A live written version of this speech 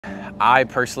I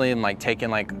personally am like taking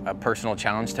like a personal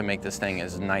challenge to make this thing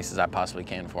as nice as I possibly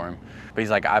can for him. But he's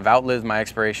like, I've outlived my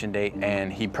expiration date,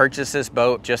 and he purchased this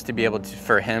boat just to be able to,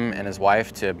 for him and his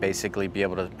wife to basically be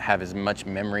able to have as much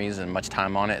memories and much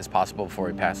time on it as possible before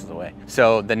he passes away.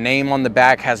 So the name on the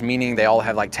back has meaning. They all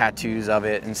have like tattoos of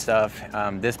it and stuff.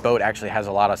 This boat actually has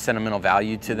a lot of sentimental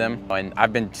value to them. And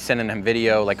I've been sending him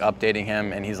video, like updating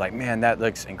him, and he's like, man, that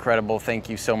looks incredible. Thank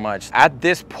you so much. At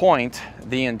this point,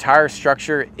 the entire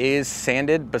structure is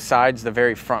sanded besides the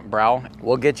very front brow.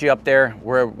 We'll get you up there.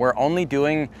 We're only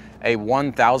doing a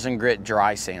 1,000 grit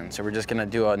dry sand. So we're just gonna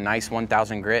do a nice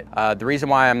 1,000 grit. The reason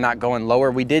why I'm not going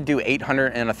lower, we did do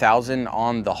 800 and 1,000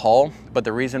 on the hull, but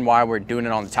the reason why we're doing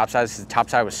it on the top side is the top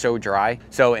side was so dry.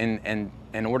 So in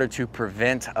order to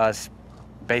prevent us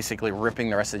basically ripping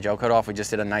the rest of the gel coat off, we just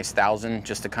did a nice 1,000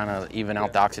 just to kind of even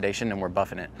out the oxidation, and we're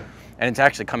buffing it. And it's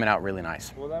actually coming out really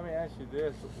nice. Well, let me ask you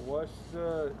this.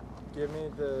 Give me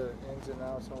the ins and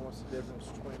outs on what's the difference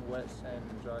between wet sand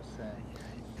and dry sand.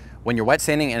 When you're wet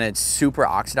sanding and it's super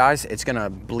oxidized, it's gonna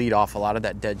bleed off a lot of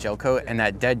that dead gel coat, and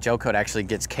that dead gel coat actually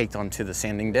gets caked onto the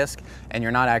sanding disc, and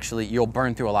you'll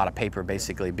burn through a lot of paper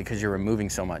basically because you're removing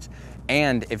so much.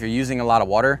 And if you're using a lot of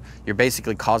water, you're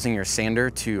basically causing your sander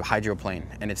to hydroplane,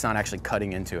 and it's not actually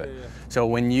cutting into it. So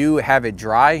when you have it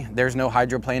dry, there's no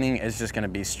hydroplaning, it's just gonna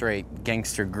be straight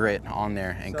gangster grit on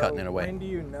there and cutting it away. When do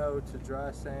you know to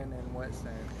dry sand and wet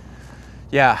sand?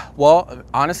 Yeah, well,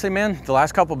 honestly, man, the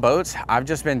last couple boats, I've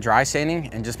just been dry sanding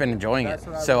and just been enjoying it.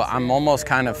 So I'm almost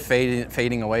kind of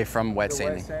fading away from wet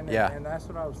sanding. Yeah. And that's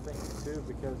what I was thinking too,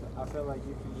 because I feel like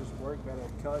you can just work better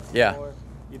cuts more.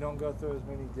 You don't go through as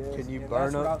many discs. Can you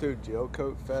burn up through gel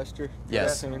coat faster?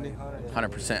 Yes,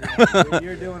 100%.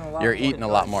 You're doing a lot. You're eating a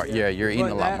lot more. Yeah, you're eating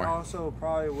a lot more. That also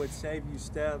probably would save you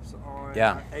steps on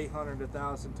 800,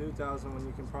 1,000, 2,000 when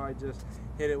you can probably just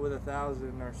hit it with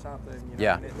 1,000 or something. You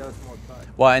know, and it does more cut.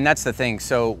 Well, and that's the thing.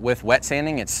 So with wet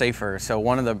sanding, it's safer. So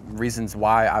one of the reasons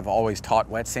why I've always taught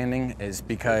wet sanding is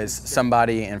because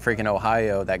somebody in freaking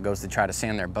Ohio that goes to try to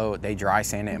sand their boat, they dry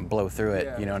sand it and blow through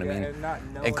it. You know what I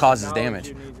mean? It causes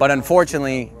damage. But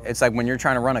unfortunately, it's like when you're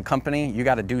trying to run a company, you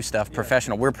got to do stuff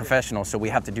professional. We're professional, so we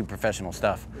have to do professional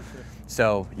stuff.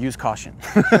 So use caution.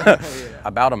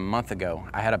 About a month ago,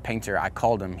 I had a painter, I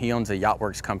called him. He owns a yacht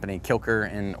works company,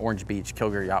 Kilker in Orange Beach,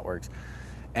 Kilker Yacht Works.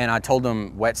 And I told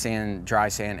him wet sand, dry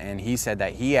sand, and he said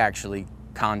that he actually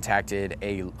contacted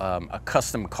a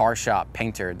custom car shop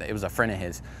painter. It was a friend of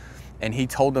his. And he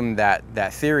told him that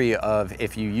theory of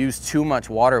if you use too much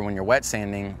water when you're wet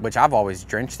sanding, which I've always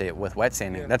drenched it with wet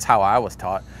sanding, that's how I was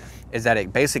taught, is that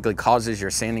it basically causes your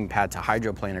sanding pad to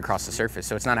hydroplane across the surface.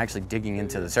 So it's not actually digging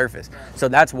into the surface. So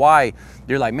that's why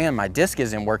you're like, man, my disc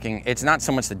isn't working. It's not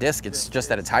so much the disc, it's just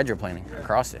that it's hydroplaning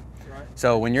across it.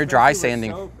 So when you're dry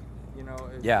sanding, soap, you know,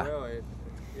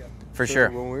 for sure.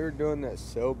 When we were doing that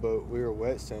sailboat, we were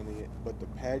wet sanding it, but the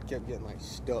pad kept getting like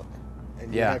stuck.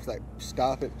 And you have to like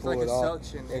stop it, pull it off.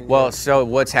 Well, so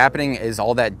what's happening is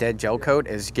all that dead gel coat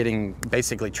is getting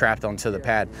basically trapped onto the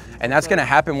pad. And that's gonna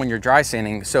happen when you're dry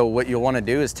sanding. So what you'll wanna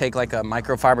do is take like a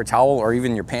microfiber towel or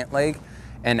even your pant leg,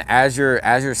 and as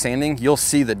you're sanding, you'll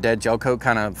see the dead gel coat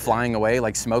kind of flying away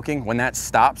like smoking. When that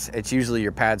stops, it's usually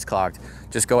your pad's clogged.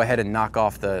 Just go ahead and knock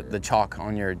off the chalk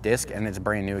on your disc and it's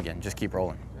brand new again. Just keep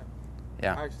rolling.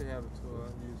 Yeah. I actually have a tool I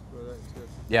use for that too.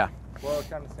 Yeah. What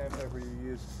kind of sandpaper you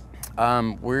use?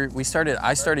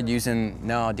 I started using,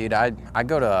 no dude, I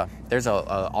go to, there's a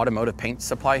automotive paint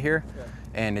supply here,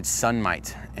 and it's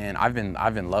Sunmite, and I've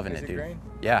been loving it, dude. Green?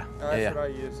 Yeah. That's what I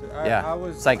use.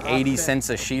 It's like 80 cents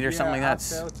a sheet or something like that.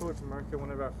 I fell towards Mercury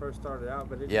whenever I first started out,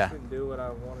 but it just didn't do what I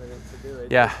wanted it to do.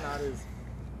 It's not as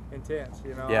intense,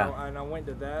 you know. And I went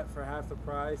to that for half the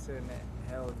price, and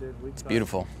hell, dude, it's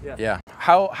beautiful. Yeah.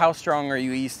 How strong are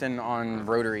you, Easton, on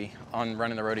rotary, on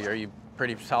running the rotary? Are you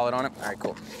pretty solid on it? All right,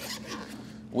 cool.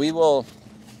 We will.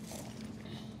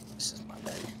 This is my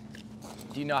bag.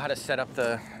 Do you know how to set up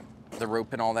the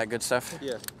rope and all that good stuff?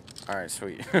 Yeah. All right,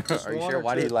 sweet. Are you sure?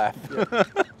 Why do you laugh? Yeah.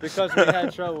 Because we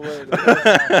had trouble with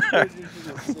it.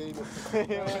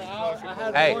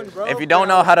 Hey, if you don't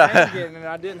know how to, and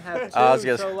I didn't have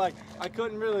two, so like I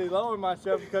couldn't really lower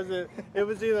myself because it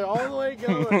was either all the way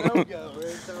go or no go.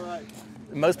 And so like.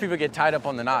 Most people get tied up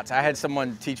on the knots. I had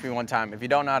someone teach me one time, if you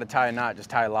don't know how to tie a knot, just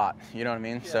tie a lot. You know what I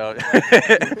mean? So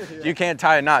you can't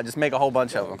tie a knot, just make a whole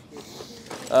bunch of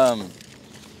them.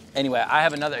 Anyway, I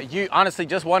have another. Honestly,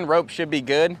 just one rope should be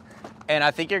good. And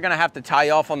I think you're gonna have to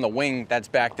tie off on the wing that's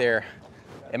back there.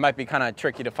 It might be kind of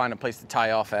tricky to find a place to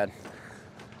tie off at.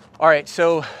 All right,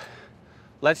 so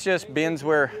let's just, beans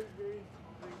we're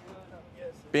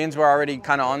already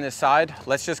kind of on this side.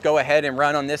 Let's just go ahead and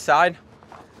run on this side.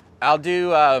 I'll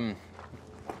do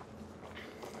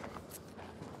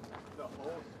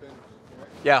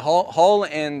Yeah, hull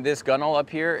and this gunnel up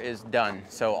here is done.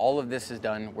 So all of this is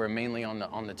done. We're mainly on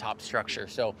the top structure.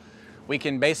 So we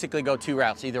can basically go 2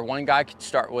 routes. Either one guy could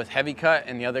start with heavy cut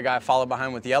and the other guy follow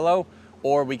behind with yellow,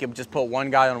 or we could just put one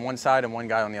guy on one side and one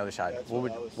guy on the other side.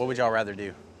 What would y'all rather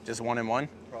do? Just 1 and 1?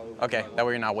 Probably. Okay, that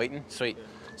way you're not waiting. Sweet.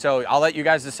 So I'll let you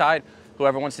guys decide.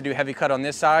 Whoever wants to do heavy cut on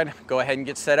this side, go ahead and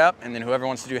get set up, and then whoever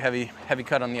wants to do heavy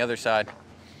cut on the other side.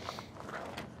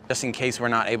 Just in case we're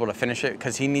not able to finish it,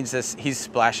 because he needs this, he's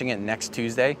splashing it next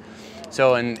Tuesday.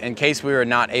 So in case we were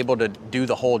not able to do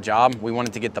the whole job, we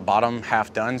wanted to get the bottom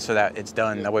half done so that it's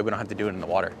done. That way we don't have to do it in the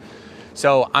water.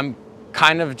 So I'm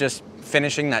kind of just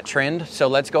finishing that trend. So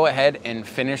let's go ahead and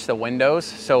finish the windows.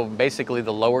 So basically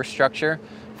the lower structure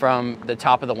from the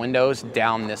top of the windows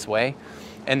down this way.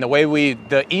 And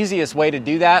the easiest way to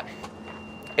do that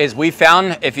is we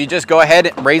found if you just go ahead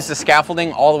and raise the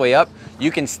scaffolding all the way up, you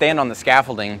can stand on the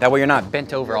scaffolding. That way you're not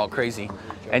bent over all crazy,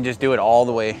 and just do it all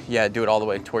the way, do it all the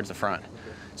way towards the front.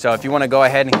 So if you want to go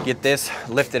ahead and get this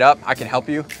lifted up, I can help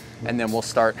you, and then we'll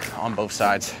start on both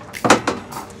sides.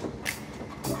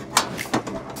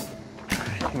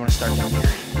 You want to start down here?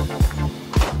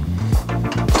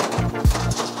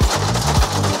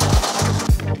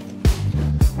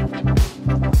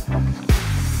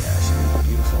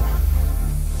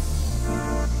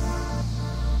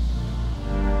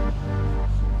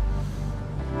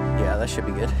 That should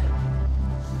be good.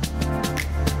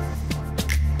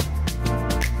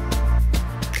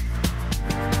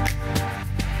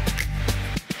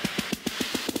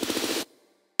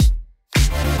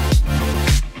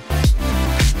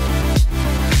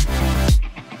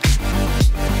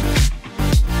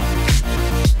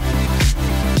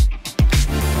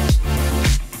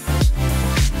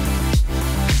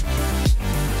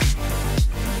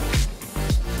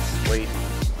 Sweet.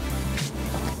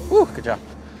 Woo, good job.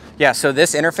 Yeah, so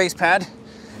this interface pad,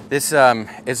 this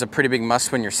is a pretty big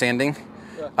must when you're sanding.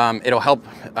 It'll help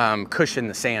cushion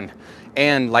the sand.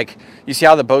 And like, you see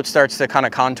how the boat starts to kind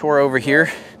of contour over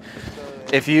here?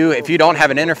 If you don't have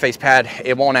an interface pad,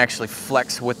 it won't actually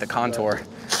flex with the contour.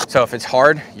 So if it's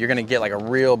hard, you're gonna get like a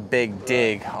real big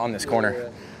dig on this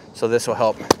corner. So this will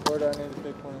help. Where do I need to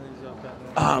pick one of these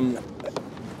up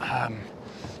at?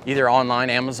 Either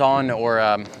online, Amazon, or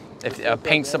if a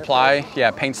paint supply,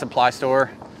 paint supply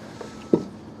store.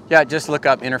 Yeah, just look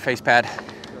up interface pad.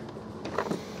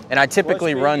 And I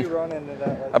typically run like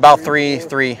about between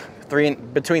 3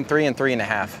 and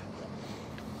 3.5.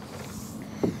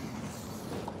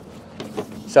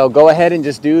 So go ahead and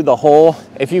just do the whole,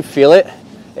 if you feel it,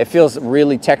 it feels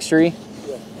really textury.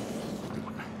 Yeah.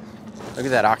 Look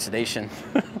at that oxidation.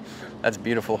 That's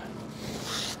beautiful.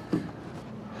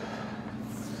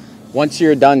 Once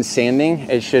you're done sanding,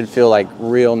 it should feel like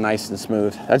real nice and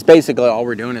smooth. That's basically all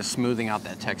we're doing, is smoothing out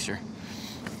that texture.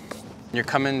 You're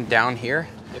coming down here.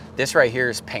 Yep. This right here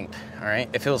is paint, all right?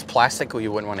 If it was plastic, well, you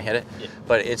wouldn't want to hit it,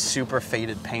 but it's super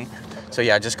faded paint. So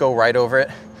yeah, just go right over it.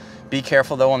 Be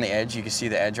careful though on the edge. You can see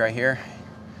the edge right here,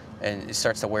 and it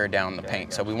starts to wear down the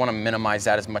paint. So we want to minimize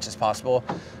that as much as possible.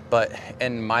 But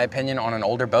in my opinion, on an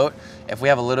older boat, if we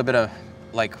have a little bit of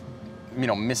like,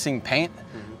 missing paint,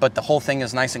 but the whole thing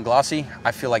is nice and glossy,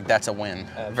 I feel like that's a win.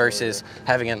 Absolutely. Versus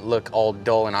having it look all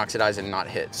dull and oxidized and not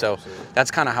hit. So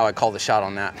that's kind of how I call the shot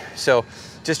on that. So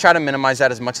just try to minimize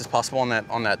that as much as possible on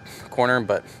that corner,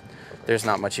 but there's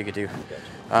not much you could do.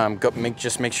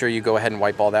 Just make sure you go ahead and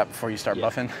wipe all that before you start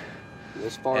buffing.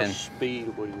 As far as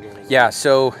speed, what are you gonna Yeah,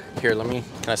 so here, can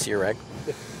I see your rag?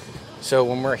 So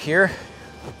when we're here,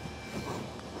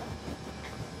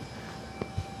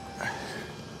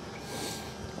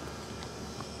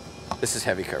 this is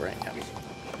heavy cut, right? Yeah.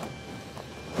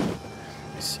 Let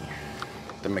me see.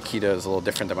 The Makita is a little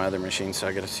different than my other machine, so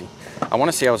I gotta see. I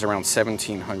wanna say I was around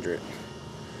 1700.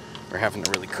 We're having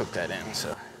to really cook that in,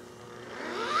 so.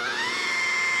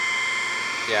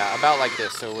 Yeah, about like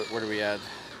this. So where do we add?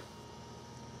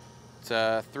 It's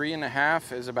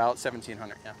 3.5 is about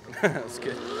 1700, yeah. That's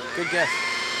good, good guess.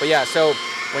 But yeah, so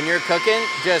when you're cooking,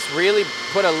 just really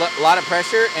put a lot of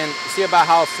pressure and see about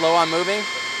how slow I'm moving.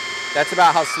 That's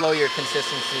about how slow your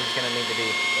consistency is gonna need to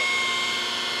be.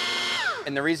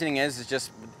 And the reasoning is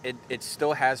just, it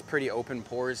still has pretty open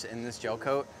pores in this gel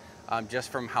coat,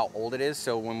 just from how old it is.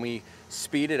 So when we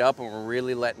speed it up and we're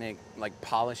really letting it like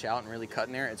polish out and really cut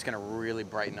in there, it's gonna really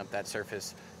brighten up that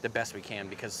surface the best we can,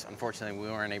 because unfortunately we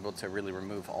weren't able to really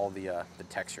remove all the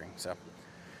texturing. So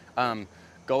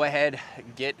go ahead,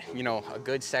 get a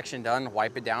good section done,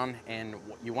 wipe it down, and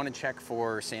you want to check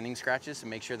for sanding scratches and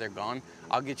make sure they're gone.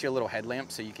 I'll get you a little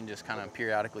headlamp so you can just kind of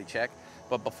periodically check.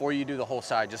 But before you do the whole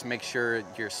side, just make sure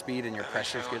your speed and your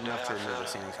pressure is good enough to remove the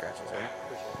sanding scratches, right?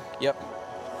 Yep.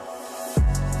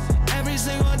 Every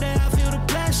single day I feel the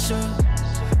pressure.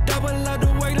 Double up the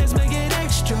work, let's make it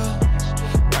extra.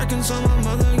 Working so my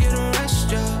mother get a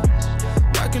rest, yeah.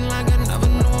 Working like I never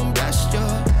knew I'm best,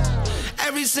 yeah.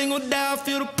 Every single day I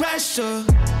feel the pressure.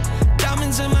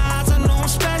 Diamonds in my eyes, I know I'm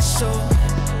special.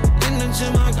 In the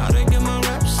gym, I gotta get my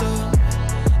reps up.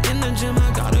 In the gym,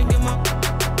 I gotta get my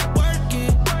work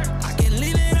in. I can't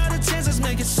leave it all the chances,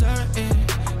 make it certain.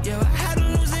 Yeah, I had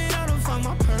to lose it all to find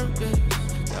my purpose.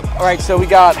 All right, so we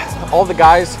got all the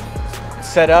guys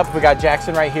set up. We got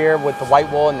Jackson right here with the white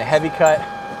wool and the heavy cut.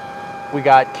 We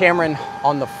got Cameron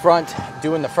on the front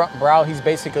doing the front brow. He's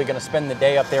basically gonna spend the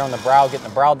day up there on the brow, getting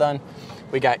the brow done.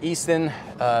 We got Easton,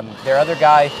 their other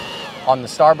guy, on the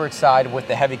starboard side with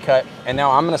the heavy cut. And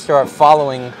now I'm gonna start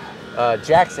following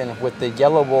Jackson with the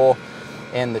yellow wool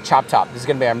and the chop top. This is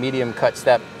gonna be our medium cut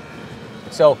step.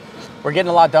 So we're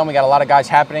getting a lot done. We got a lot of guys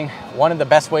happening. One of the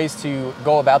best ways to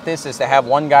go about this is to have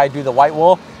one guy do the white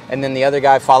wool and then the other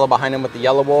guy follow behind him with the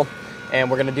yellow wool.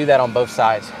 And we're gonna do that on both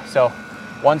sides. So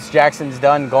once Jackson's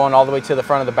done going all the way to the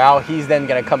front of the bow, he's then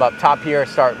gonna come up top here,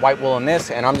 start white wooling this,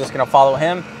 and I'm just gonna follow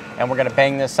him, and we're gonna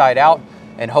bang this side out.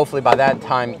 And hopefully by that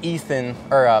time, Easton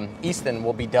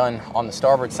will be done on the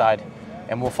starboard side,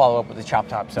 and we'll follow up with the chop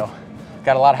top. So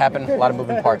got a lot happening, a lot of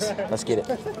moving parts. Let's get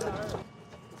it.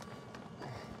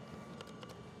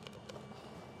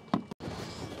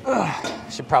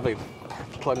 Should probably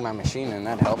plug my machine in,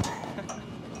 that helped.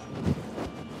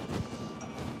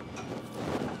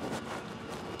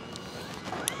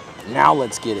 Now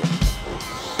let's get it.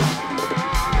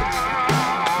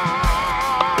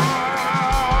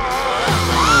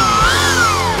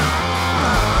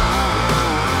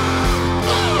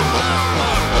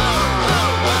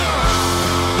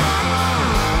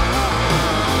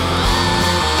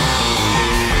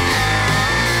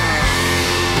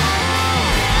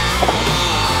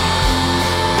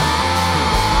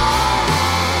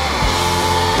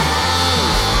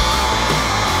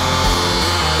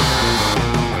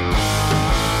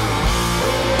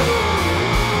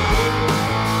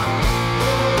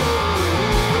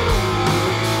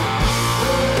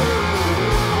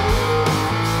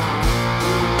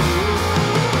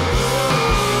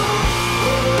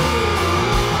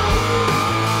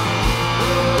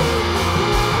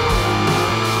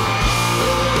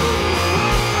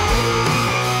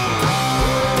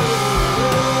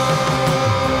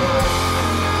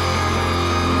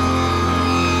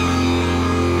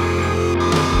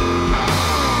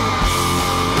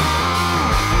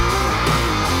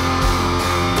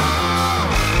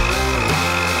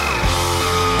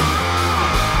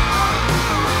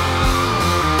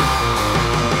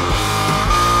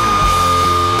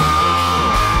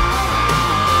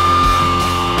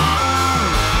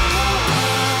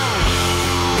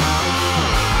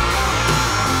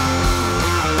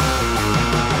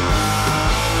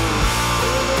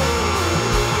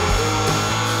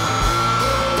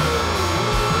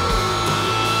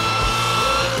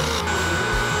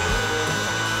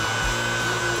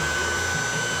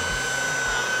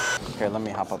 Here, let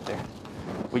me hop up there.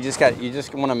 You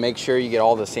just want to make sure you get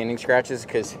all the sanding scratches,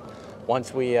 because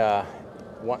once we,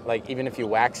 like even if you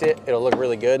wax it, it'll look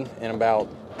really good in about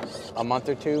a month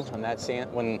or two. And that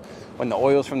sand, when the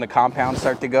oils from the compound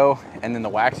start to go and then the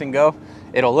waxing go,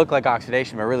 it'll look like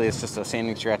oxidation, but really it's just a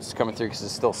sanding scratch that's coming through because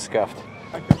it's still scuffed.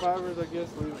 Microfibers, I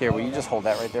guess. Here, will you just hold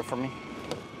that right there for me?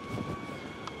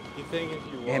 You think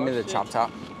if you hand me the chop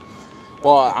top?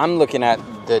 Well, I'm looking at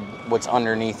what's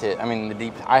underneath it. I mean, the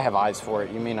deep. I have eyes for it.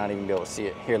 You may not even be able to see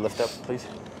it. Here, lift up, please.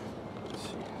 Let's see.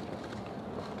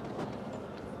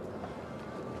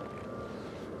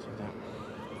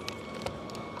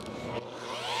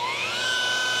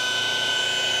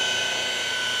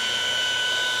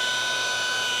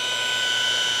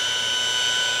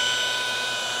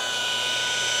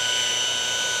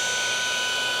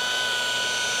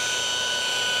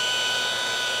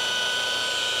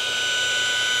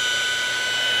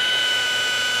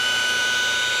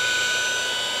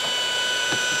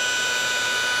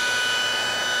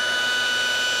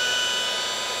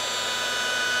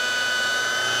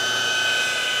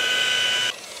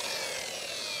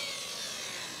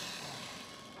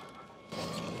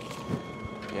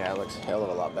 Yeah, it looks a hell of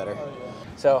a lot better. Oh, yeah.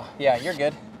 So, yeah, you're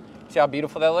good. See how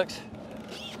beautiful that looks?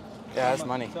 Yeah, that's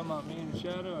money. Talking about me in the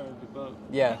shadow or the boat?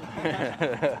 Yeah.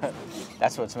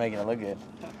 That's what's making it look good.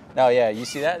 No, yeah, you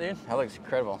see that, dude? That looks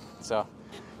incredible. So,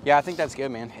 yeah, I think that's good,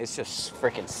 man. It's just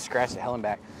freaking scratch the hell and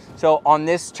back. So, on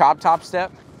this chop top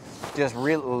step, just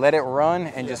let it run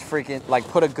and just freaking, like,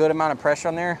 put a good amount of pressure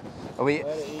on there.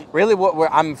 Really what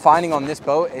I'm finding on this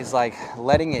boat is like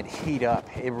letting it heat up.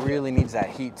 It really needs that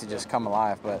heat to just come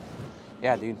alive. But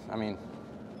yeah, dude, I mean,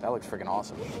 That looks freaking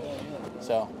awesome.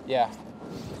 So yeah,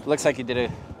 looks like you did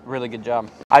a really good job.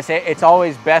 I say it's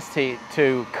always best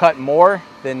to cut more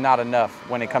than not enough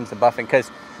when it comes to buffing, because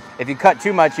if you cut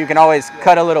too much, you can always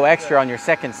cut a little extra on your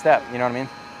second step. You know what I mean?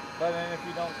 But then if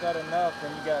you don't cut enough,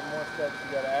 then you got more steps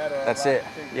you got to add. Or that's it.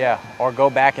 Yeah, or go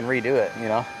back and redo it. You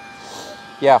know?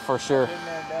 Yeah, for sure.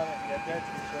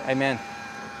 Amen.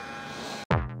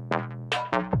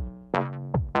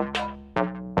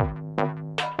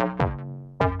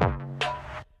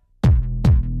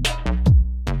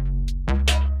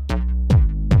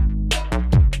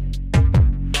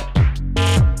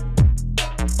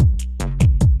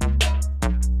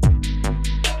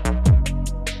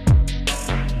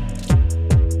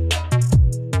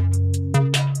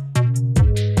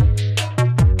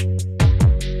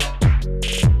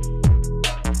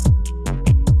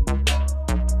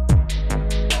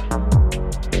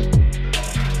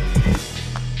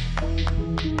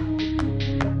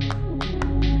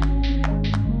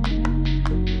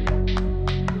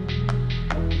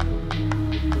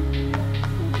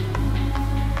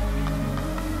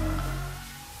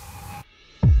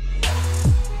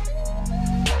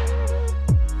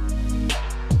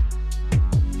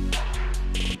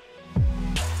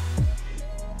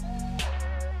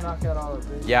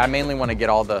 Yeah, I mainly want to get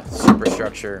all the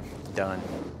superstructure done,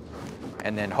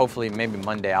 and then hopefully maybe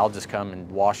Monday I'll just come and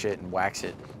wash it and wax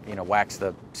it. You know, wax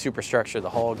the superstructure, the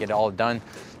hull, get it all done.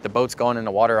 The boat's going in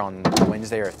the water on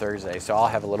Wednesday or Thursday, so I'll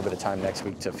have a little bit of time next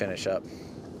week to finish up.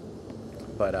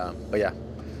 But yeah.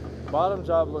 Bottom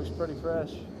job looks pretty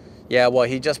fresh. Yeah, well,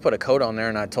 he just put a coat on there,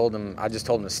 and I just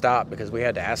told him to stop because we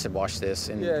had to acid wash this,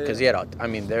 and because he had,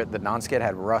 the non-skid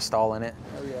had rust all in it.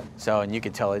 Oh yeah. So, and you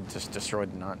could tell it just destroyed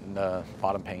the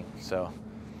bottom paint. So,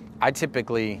 I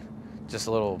typically, just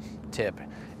a little tip,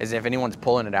 is if anyone's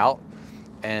pulling it out,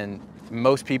 and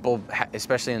most people,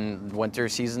 especially in winter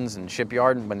seasons and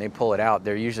shipyard, when they pull it out,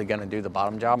 they're usually going to do the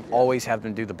bottom job. Yeah. Always have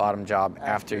them do the bottom job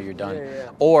after you're done.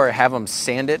 Yeah. Or have them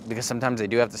sand it, because sometimes they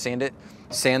do have to sand it.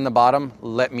 Sand the bottom,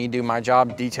 let me do my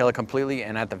job, detail it completely,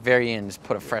 and at the very end, just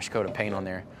put a fresh coat of paint on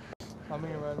there. How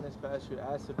many run this batch with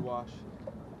acid wash?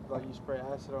 Like you spray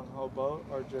acid on the whole boat,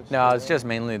 or just? No, it's just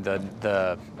mainly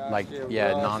the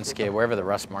non-skid, wherever the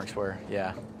rust marks were.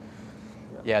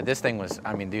 Yeah, this thing was,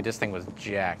 dude, this thing was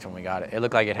jacked when we got it. It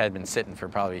looked like it had been sitting for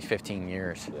probably 15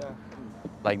 years. Yeah.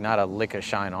 Like not a lick of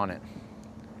shine on it.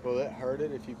 Will it hurt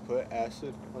it if you put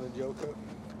acid on the gel coat?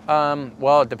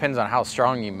 Well, it depends on how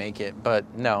strong you make it, but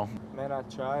no. Man, I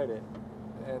tried it,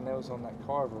 and it was on that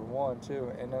Carver one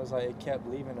too, and it was like it kept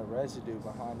leaving a residue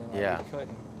behind it. Like you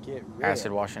couldn't get rid acid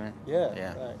of it. washing it?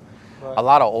 Yeah. Like, a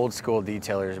lot of old school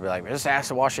detailers would be like, just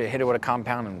acid wash it, hit it with a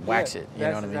compound, and wax it. You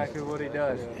know what I mean? That's exactly what he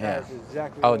does. Yeah. That's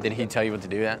exactly what did he tell you what to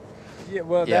do that? Yeah,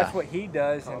 well, that's what he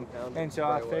does, and so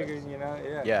I figured,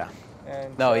 Yeah.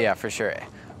 And no, yeah, for sure.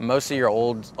 Most of your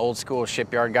old school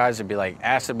shipyard guys would be like,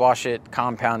 acid wash it,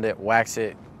 compound it, wax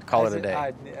it, call it a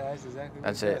day. That's exactly what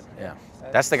that's it. Yeah.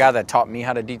 That's the guy that taught me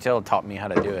how to detail, taught me how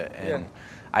to do it. And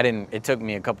I didn't, it took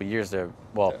me a couple years to,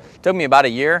 it took me about a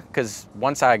year, because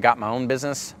once I got my own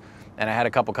business and I had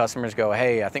a couple customers go,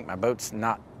 hey, I think my boat's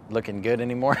not looking good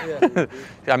anymore.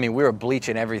 I mean, we were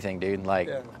bleaching everything, dude.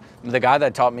 Like, the guy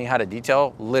that taught me how to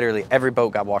detail, literally every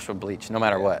boat got washed with bleach, no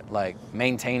matter what. Like,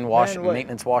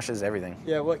 maintenance washes, everything.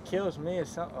 Yeah, what kills me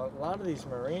is a lot of these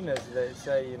marinas, they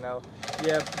say, when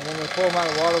we pull them out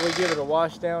of the water, we give it a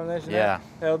wash down and this and that.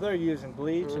 Hell, they're using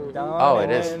bleach and Dawn. Oh,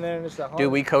 it is.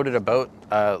 Dude, we coated a boat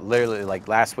literally like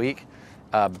last week.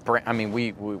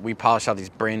 We polished out these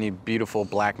brand new, beautiful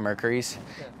black Mercuries,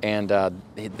 and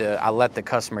I let the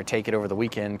customer take it over the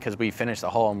weekend because we finished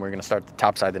the hull and we're going to start the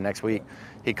topside the next week.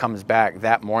 He comes back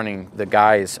that morning. The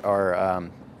guys are,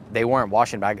 they weren't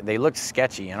washing back. They looked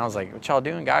sketchy, and I was like, "What y'all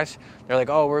doing, guys?" They're like,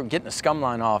 "Oh, we're getting the scum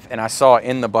line off." And I saw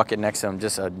in the bucket next to them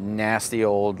just a nasty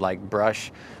old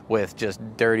brush with just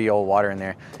dirty old water in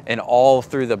there, and all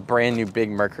through the brand new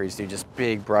big Mercuries, dude, just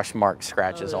big brush mark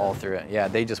scratches all through it. Yeah,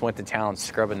 they just went to town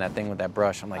scrubbing that thing with that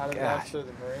brush. I'm like, gosh.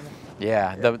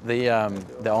 Yeah,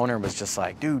 the owner was just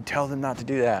like, dude, tell them not to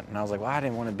do that. And I was like, well, I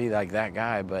didn't want to be like that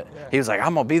guy, but he was like,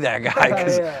 I'm gonna be that guy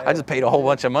because I just paid a whole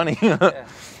bunch of money.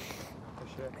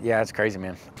 Yeah, it's crazy,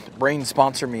 man. Rain,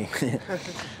 sponsor me.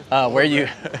 Where you?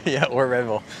 Yeah, we're Red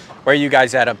Bull. Where are you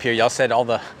guys at up here? Y'all said all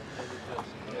the.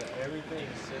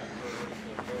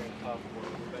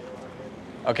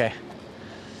 Okay.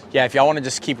 Yeah, if y'all want to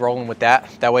just keep rolling with that,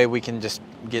 that way we can just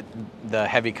get the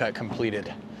heavy cut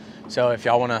completed. So if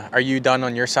y'all want to, are you done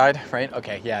on your side, right?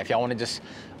 Okay, yeah, if y'all want to just,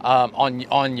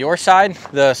 on your side,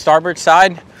 the starboard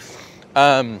side,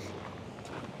 I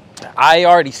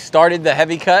already started the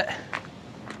heavy cut.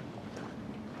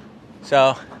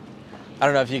 So I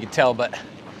don't know if you can tell, but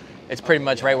it's pretty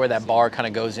much right where that bar kind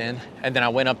of goes in. And then I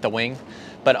went up the wing,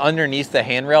 but underneath the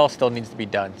handrail still needs to be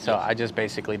done. So I just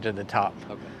basically did the top.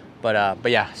 Okay.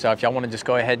 But yeah, so if y'all want to just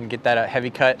go ahead and get that heavy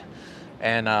cut,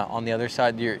 and on the other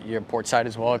side, your port side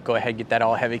as well, go ahead and get that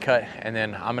all heavy cut. And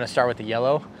then I'm gonna start with the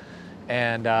yellow.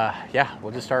 And yeah,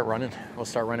 we'll just start running. We'll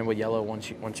start running with yellow once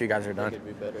you guys are done. I think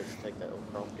it'd be better to take that little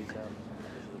chrome piece out.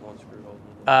 There's one screw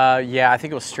hole. Yeah, I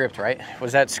think it was stripped, right?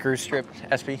 Was that screw stripped,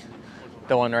 SP?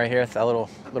 The one right here, that little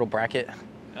bracket.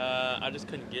 I just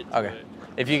couldn't get to okay. it.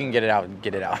 If you can get it out,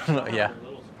 get it out. Yeah. A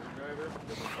little screwdriver,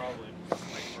 this will probably,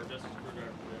 or just a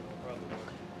screwdriver, will probably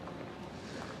work.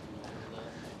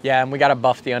 Yeah, and we got to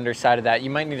buff the underside of that. You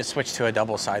might need to switch to a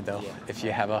double side though, if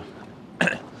you have a.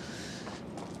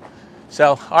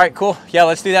 So, all right, cool. Yeah,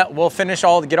 let's do that. We'll finish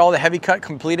get all the heavy cut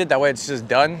completed. That way it's just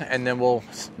done, and then we'll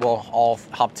all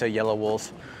hop to yellow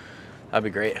wools. That'd be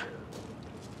great.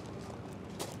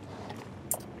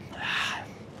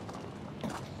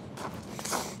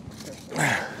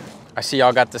 I see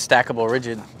y'all got the stackable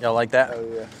rigid. Y'all like that?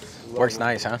 Oh yeah. Works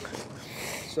nice, huh?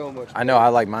 So much. I know, I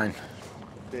like mine.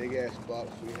 Big ass box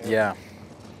we have. Yeah.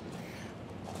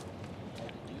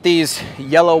 These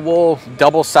yellow wool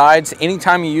double sides,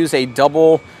 anytime you use a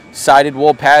double-sided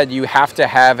wool pad, you have to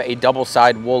have a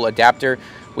double-side wool adapter.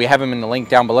 We have them in the link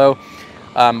down below.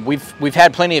 We've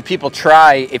had plenty of people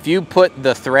try. If you put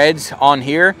the threads on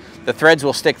here, the threads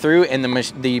will stick through, and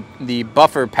the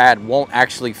buffer pad won't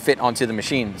actually fit onto the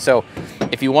machine. So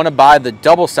if you want to buy the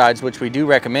double sides, which we do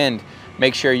recommend,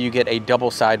 make sure you get a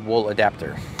double-side wool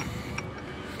adapter.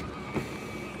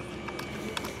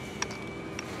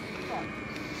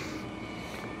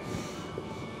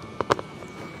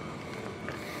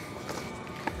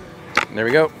 There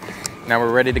we go. Now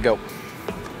we're ready to go.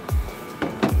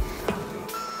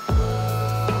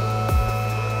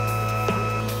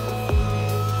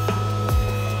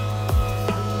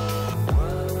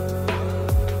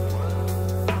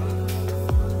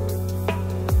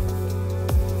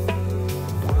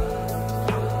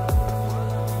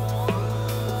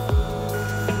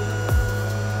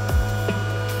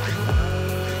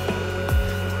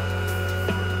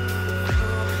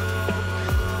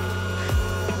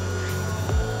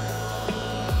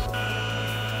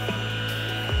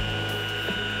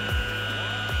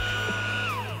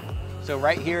 So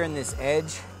right here in this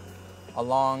edge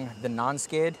along the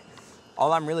non-skid,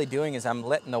 all I'm really doing is I'm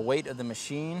letting the weight of the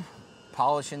machine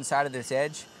polish inside of this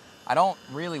edge. I don't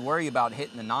really worry about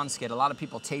hitting the non-skid. A lot of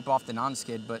people tape off the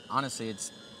non-skid, but honestly,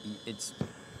 it's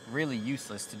really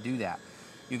useless to do that.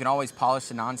 You can always polish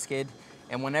the non-skid,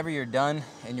 and whenever you're done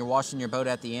and you're washing your boat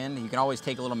at the end, you can always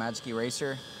take a little magic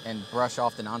eraser and brush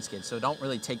off the non-skid. So don't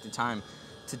really take the time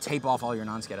to tape off all your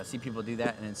non-skid. I see people do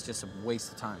that, and it's just a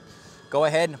waste of time. Go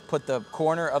ahead and put the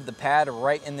corner of the pad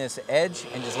right in this edge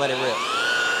and just let it rip.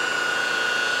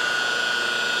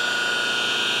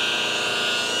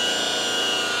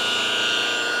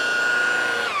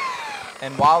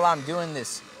 And while I'm doing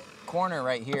this corner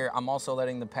right here, I'm also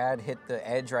letting the pad hit the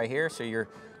edge right here. So you're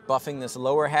buffing this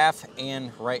lower half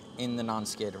and right in the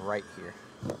non-skid right here.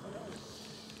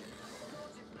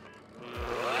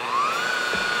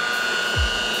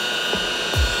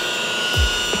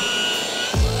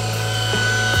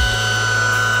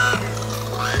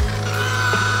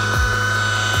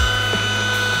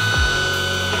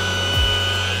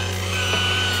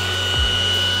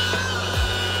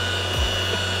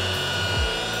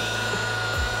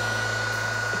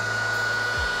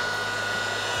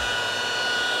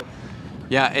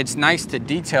 Yeah, it's nice to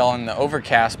detail in the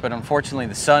overcast, but unfortunately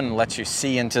the sun lets you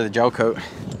see into the gel coat.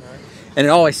 And it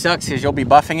always sucks because you'll be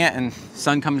buffing it and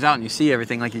sun comes out and you see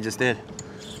everything like you just did.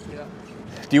 Yeah.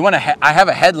 Do you want to, I have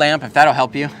a headlamp if that'll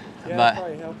help you. Yeah, but,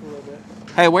 probably help a little bit.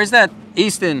 Hey, where's that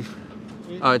Easton?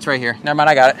 Oh, it's right here. Never mind,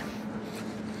 I got it.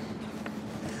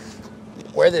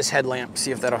 Wear this headlamp,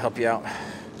 see if that'll help you out.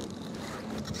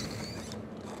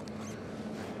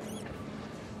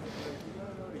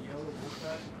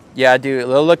 Yeah, I do.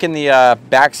 Look in the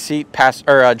back seat,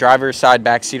 driver's side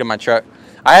back seat of my truck.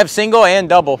 I have single and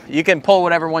double. You can pull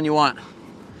whatever one you want.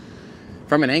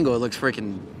 From an angle, it looks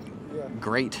freaking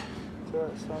great.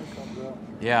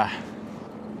 Yeah.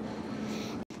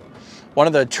 One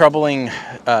of the troubling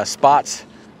spots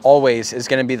always is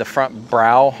going to be the front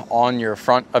brow on your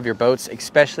front of your boats,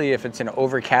 especially if it's an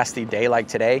overcasty day like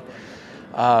today.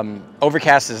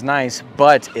 Overcast is nice,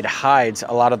 but it hides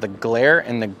a lot of the glare,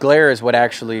 and the glare is what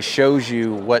actually shows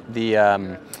you what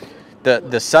the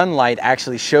the sunlight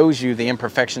actually shows you the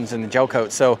imperfections in the gel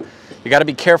coat. So you got to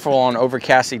be careful on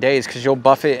overcasty days, because you'll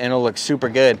buff it and it'll look super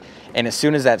good. And as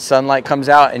soon as that sunlight comes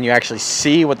out and you actually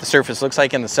see what the surface looks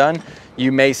like in the sun,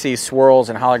 you may see swirls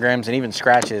and holograms and even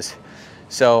scratches.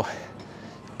 So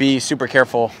be super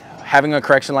careful. Having a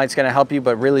correction light is going to help you,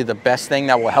 but really the best thing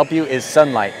that will help you is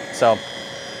sunlight. So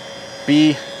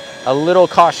be a little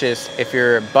cautious if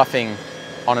you're buffing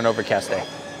on an overcast day.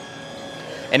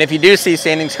 And if you do see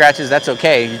sanding scratches, that's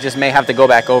okay. You just may have to go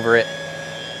back over it.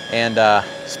 And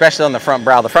especially on the front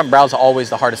brow. The front brow is always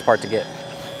the hardest part to get.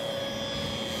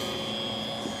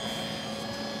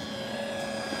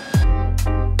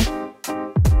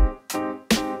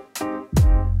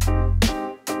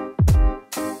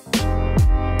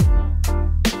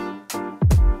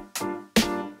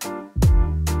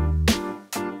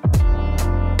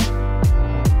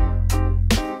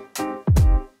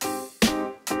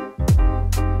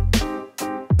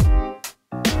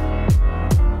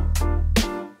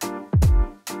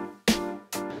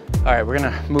 All right, we're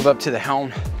gonna move up to the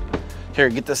helm. Here,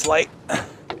 get this light. Do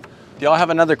y'all have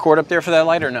another cord up there for that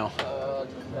light or no?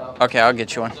 No. Okay, I'll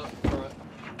get you one.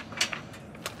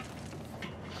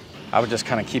 I would just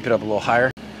kind of keep it up a little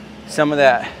higher. Some of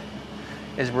that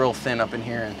is real thin up in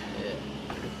here, and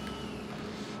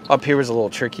up here was a little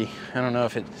tricky. I don't know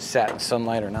if it sat in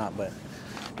sunlight or not, but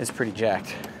it's pretty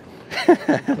jacked.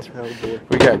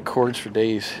 We got cords for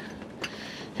days.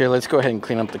 Here, let's go ahead and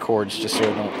clean up the cords just so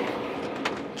it don't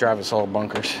drive us all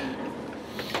bunkers.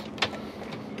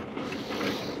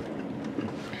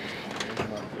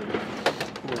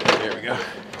 There we go.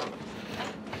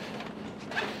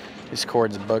 These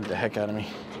cords bugged the heck out of me.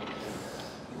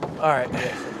 All right.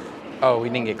 Oh, we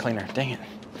didn't get cleaner. Dang it.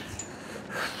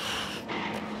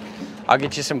 I'll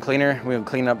get you some cleaner. We'll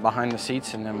clean up behind the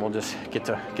seats, and then we'll just get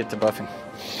to buffing.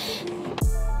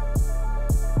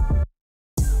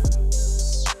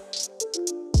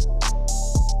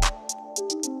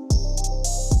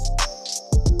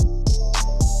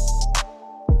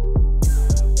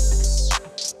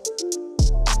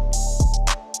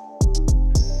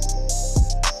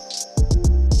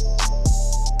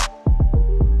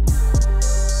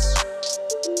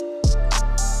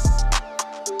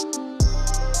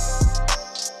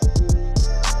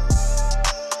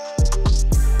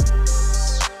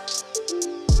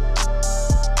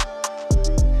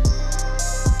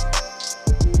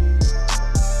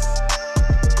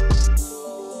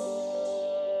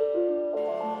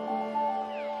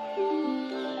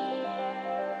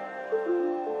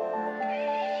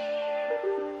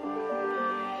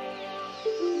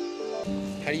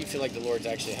 How do you feel like the Lord's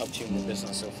actually helped you in your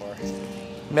business so far?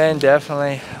 Man,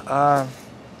 definitely. I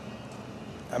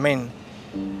mean,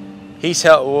 He's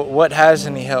helped. What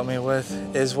hasn't He helped me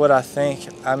with is what I think.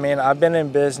 I mean, I've been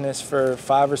in business for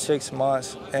 5 or 6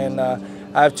 months, and I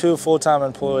have 2 full-time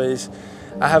employees.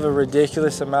 I have a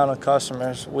ridiculous amount of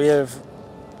customers. We have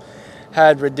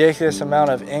had ridiculous amount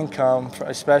of income,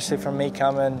 especially from me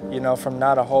coming, you know, from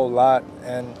not a whole lot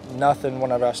and nothing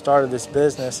whenever I started this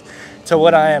business to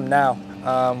what I am now.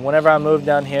 Whenever I moved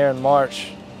down here in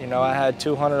March, you know, I had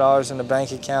 $200 in the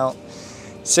bank account,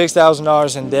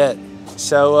 $6,000 in debt.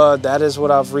 So that is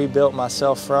what I've rebuilt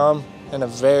myself from in a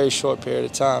very short period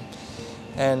of time.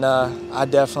 And I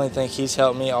definitely think He's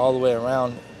helped me all the way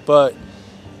around. But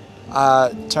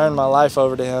I turned my life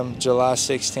over to Him July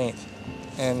 16th.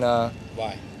 And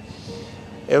why?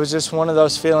 It was just one of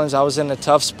those feelings. I was in a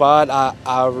tough spot.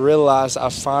 I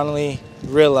finally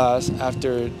realized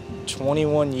after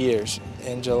 21 years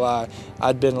in July,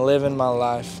 I'd been living my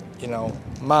life, you know,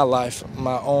 my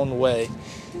own way.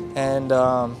 And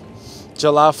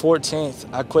July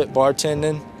 14th, I quit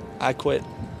bartending. I quit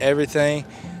everything.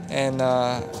 And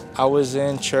I was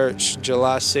in church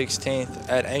July 16th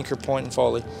at Anchor Point in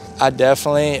Foley. I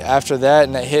definitely, after that,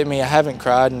 and it hit me, I haven't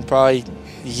cried in probably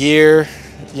a year,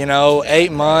 you know,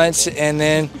 8 months. And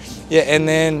then,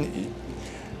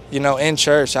 you know, in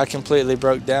church, I completely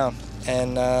broke down.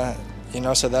 And, you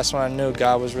know, so that's when I knew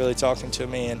God was really talking to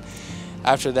me. And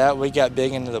after that, we got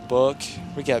big into the book.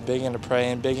 We got big into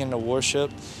praying, big into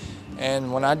worship.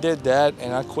 And when I did that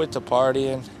and I quit the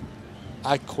partying,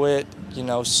 I quit, you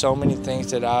know, so many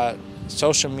things that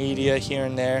social media here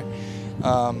and there,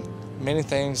 many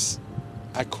things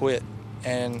I quit.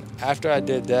 And after I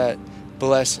did that,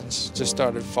 blessings just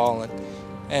started falling.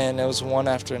 And it was one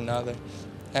after another.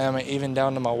 And I mean, even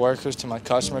down to my workers, to my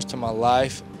customers, to my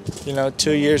life. You know,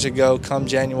 2 years ago, come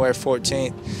January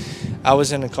 14th, I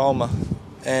was in a coma.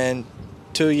 And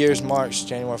 2 years March,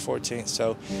 January 14th.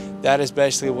 So that is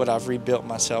basically what I've rebuilt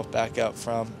myself back up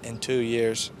from in 2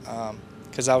 years.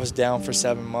 Because I was down for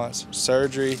 7 months.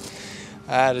 Surgery,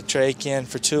 I had a trach-in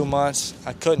for 2 months.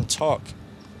 I couldn't talk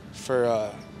for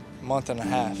a month and a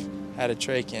half. I had a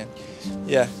trach-in.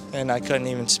 Yeah, and I couldn't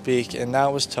even speak, and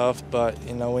that was tough, but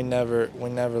you know, we never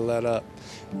let up.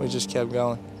 We just kept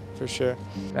going, for sure.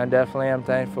 I definitely am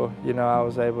thankful, you know, I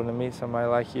was able to meet somebody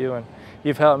like you, and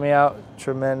you've helped me out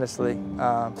tremendously.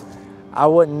 I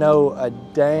wouldn't know a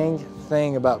dang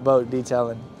thing about boat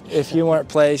detailing if you weren't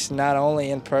placed not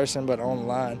only in person but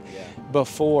online.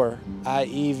 Before I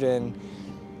even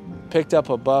picked up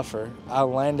a buffer, I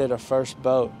landed a first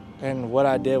boat, and what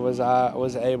I did was I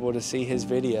was able to see his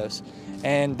videos,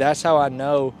 and that's how I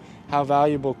know how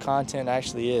valuable content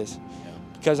actually is,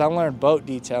 because I learned boat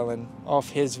detailing off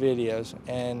his videos,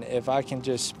 and if I can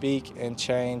just speak and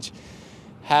change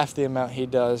half the amount he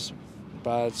does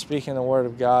by speaking the word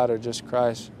of God or just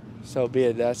Christ, so be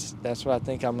it. That's what I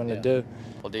think I'm gonna do.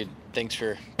 Well, dude, thanks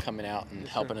for coming out and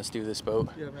helping us do this boat.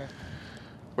 Yeah, man.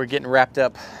 We're getting wrapped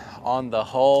up on the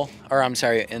hull, or I'm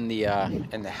sorry, in the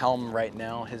helm right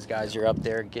now. His guys are up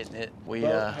there getting it. We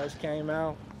boat has came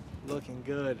out looking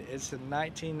good. It's a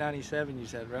 1997, you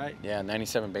said, right? Yeah,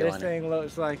 97 Bayliner. This thing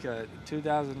looks like a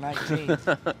 2019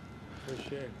 for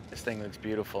sure. This thing looks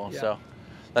beautiful. Yeah. So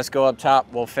let's go up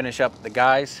top. We'll finish up the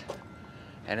guys.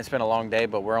 And it's been a long day,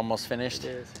 but we're almost finished. It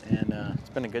is. And it's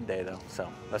been a good day though. So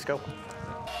let's go.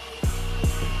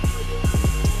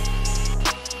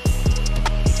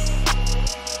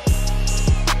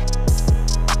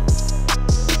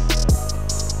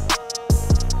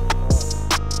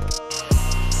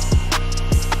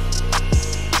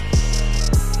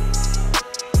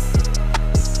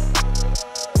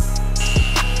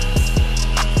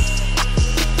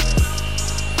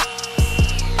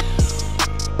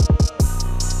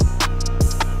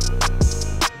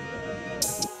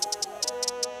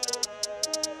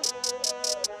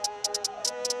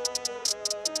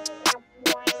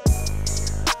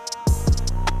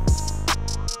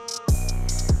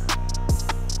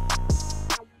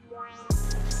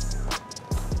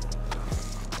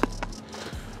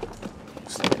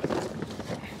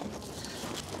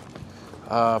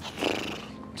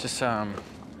 I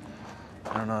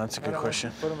don't know, that's a good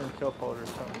question. Put them in a cup holder or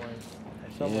something.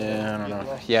 Yeah, I don't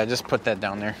know. Yeah, just put that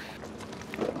down there.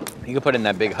 You can put it in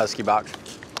that big husky box.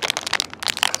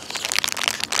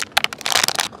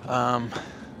 All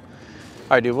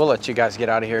right, dude, we'll let you guys get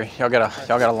out of here. Y'all got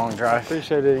a long drive.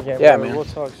 Appreciate it again. Yeah, brother. man. We'll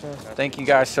talk soon. Thank you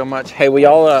guys so much. Hey, we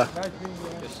all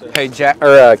hey Jack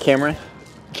Cameron,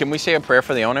 can we say a prayer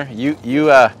for the owner? You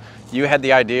had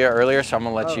the idea earlier, so I'm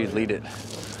gonna let you lead it.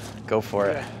 Go for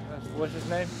it. What's his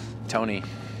name? Tony.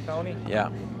 Tony? Yeah.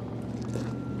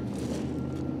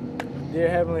 Dear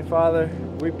Heavenly Father,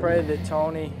 we pray that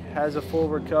Tony has a full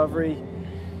recovery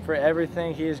for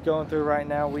everything he is going through right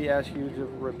now. We ask you to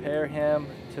repair him,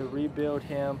 to rebuild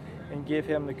him, and give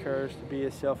him the courage to be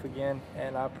himself again.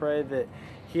 And I pray that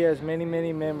he has many,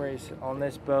 many memories on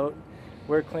this boat.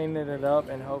 We're cleaning it up,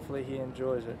 and hopefully he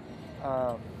enjoys it.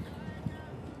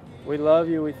 We love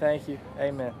you. We thank you.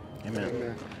 Amen.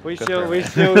 Amen. We're still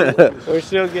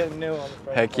getting new on the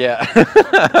front. Heck yeah.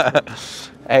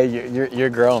 Hey, you're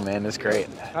growing, man. That's great.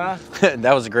 Huh?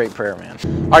 That was a great prayer, man.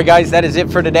 All right, guys, that is it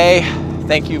for today.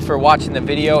 Thank you for watching the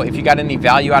video. If you got any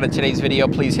value out of today's video,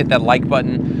 please hit that like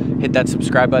button, hit that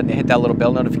subscribe button, and hit that little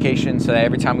bell notification so that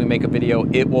every time we make a video,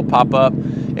 it will pop up.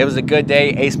 It was a good day.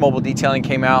 Ace Mobile Detailing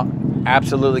came out.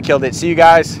 Absolutely killed it. See you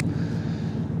guys.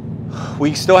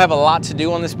 We still have a lot to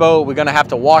do on this boat. We're gonna have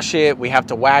to wash it, we have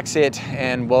to wax it,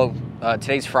 and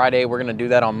today's Friday, we're gonna do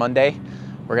that on Monday.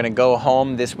 We're gonna go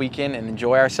home this weekend and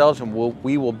enjoy ourselves, and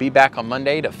we will be back on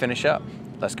Monday to finish up.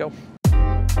 Let's go.